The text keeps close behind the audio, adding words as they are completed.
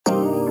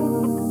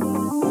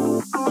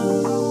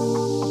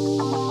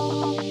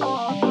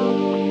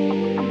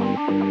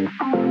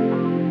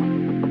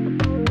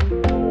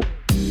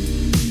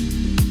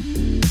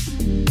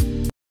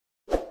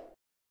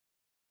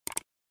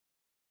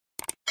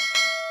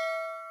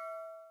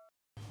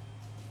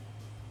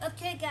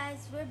Okay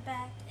guys, we're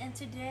back, and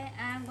today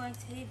I'm going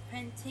to be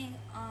printing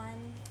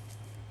on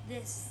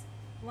this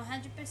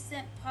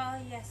 100%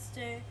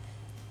 polyester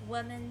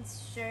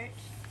women's shirt.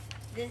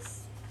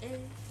 This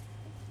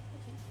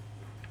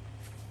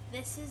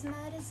is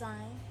my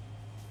design.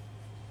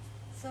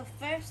 So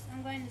first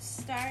I'm going to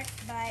start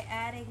by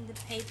adding the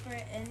paper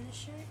in the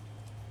shirt.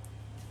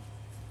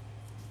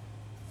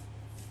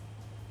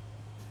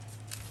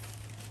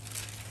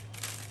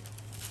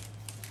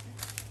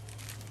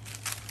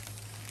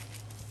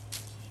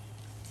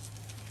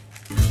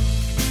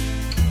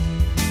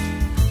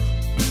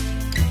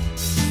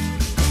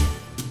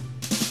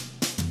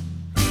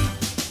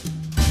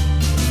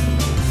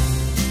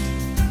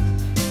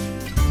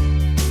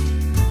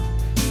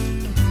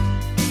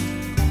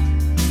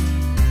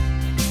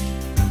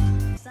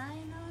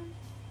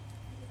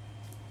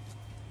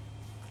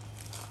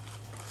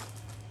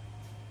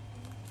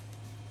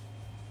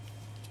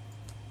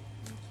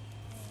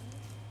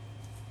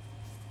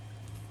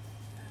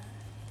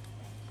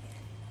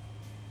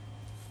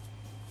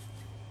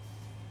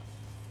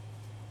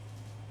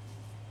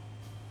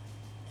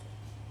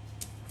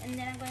 And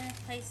then I'm going to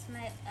place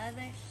my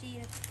other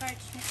sheet of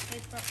parchment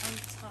paper on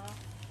top.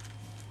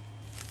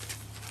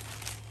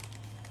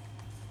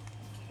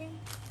 Okay.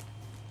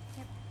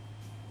 Yep.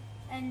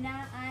 And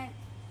now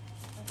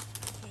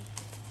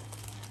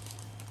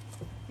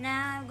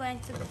I'm going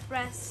to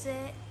press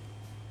it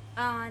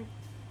on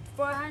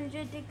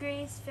 400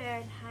 degrees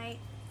Fahrenheit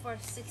for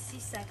 60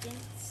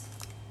 seconds.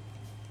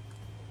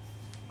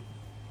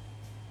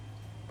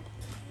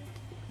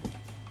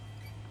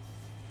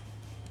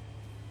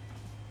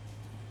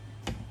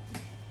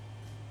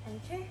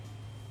 Enter.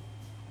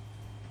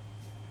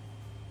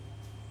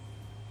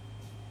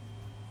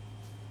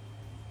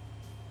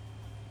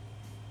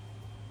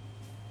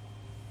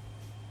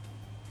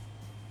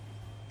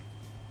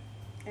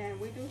 And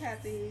we do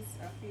have a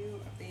few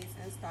of these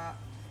in stock,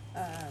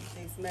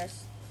 these mesh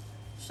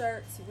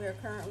shirts. We're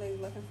currently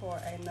looking for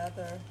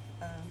another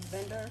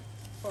vendor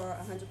for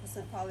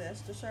 100%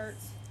 polyester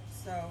shirts.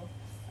 So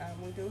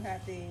we do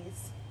have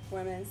these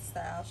women's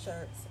style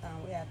shirts.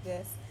 We have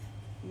this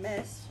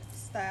mesh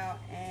style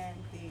and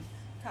the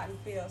cotton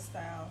field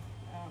style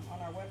on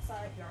our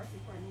website,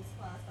 ERCPRINTING,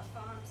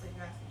 so you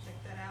guys can check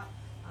that out.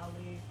 I'll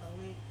leave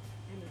a link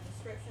in the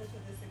description to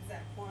this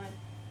exact one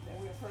that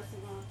we're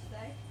pressing on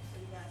today, so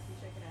you guys can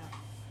check it out.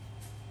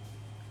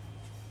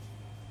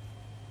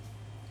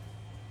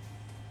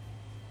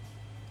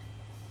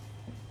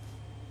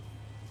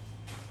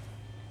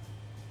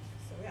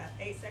 So we have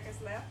 8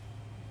 seconds left.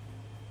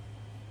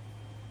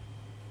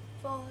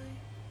 4,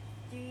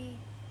 3,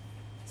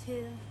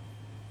 2,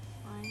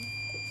 1.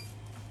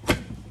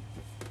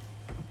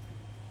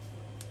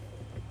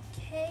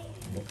 Okay.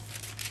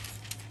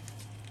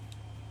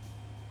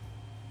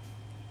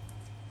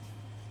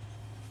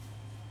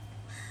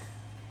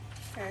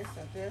 Okay,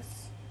 so this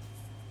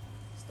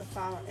is the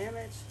final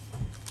image.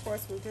 Of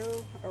course, we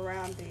do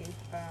around the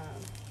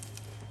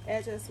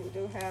edges, we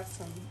do have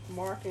some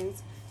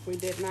markings. We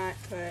did not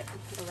cut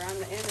around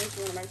the image.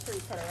 You want to make sure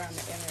you cut around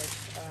the image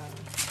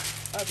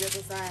of your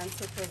design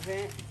to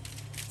prevent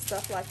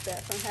stuff like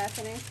that from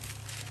happening.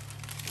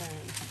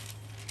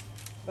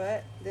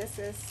 But this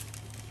is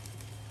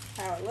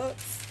how it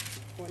looks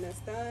when it's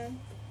done.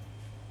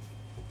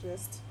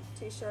 Just a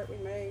t-shirt we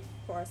made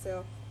for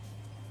ourselves.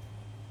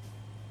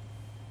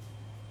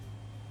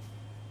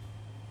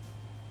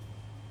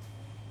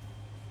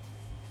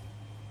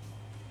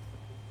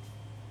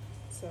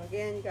 So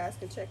again, you guys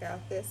can check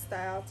out this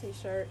style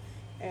t-shirt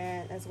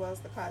and as well as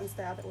the cotton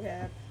style that we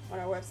have on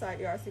our website,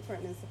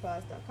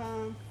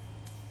 ERCPRINTING.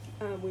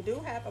 We do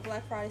have a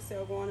Black Friday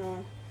sale going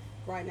on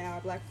right now.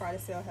 Our Black Friday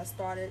sale has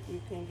started.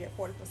 You can get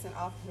 40%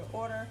 off your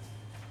order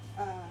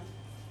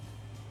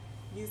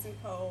using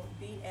code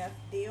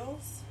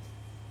BFDEALS.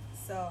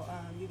 So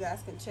you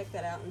guys can check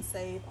that out and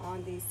save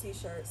on these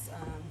t-shirts.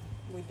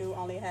 We do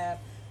only have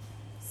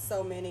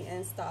so many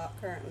in stock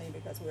currently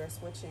because we are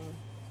switching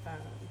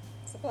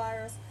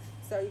suppliers.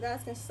 So you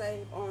guys can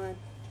save on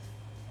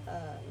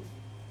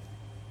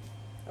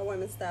a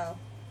women's style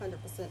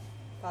 100%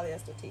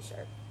 polyester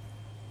t-shirt.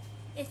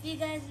 If you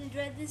guys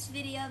enjoyed this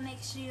video,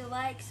 make sure you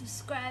like,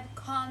 subscribe,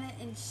 comment,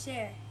 and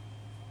share.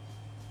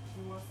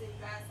 And we'll see you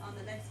guys on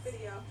the next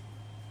video.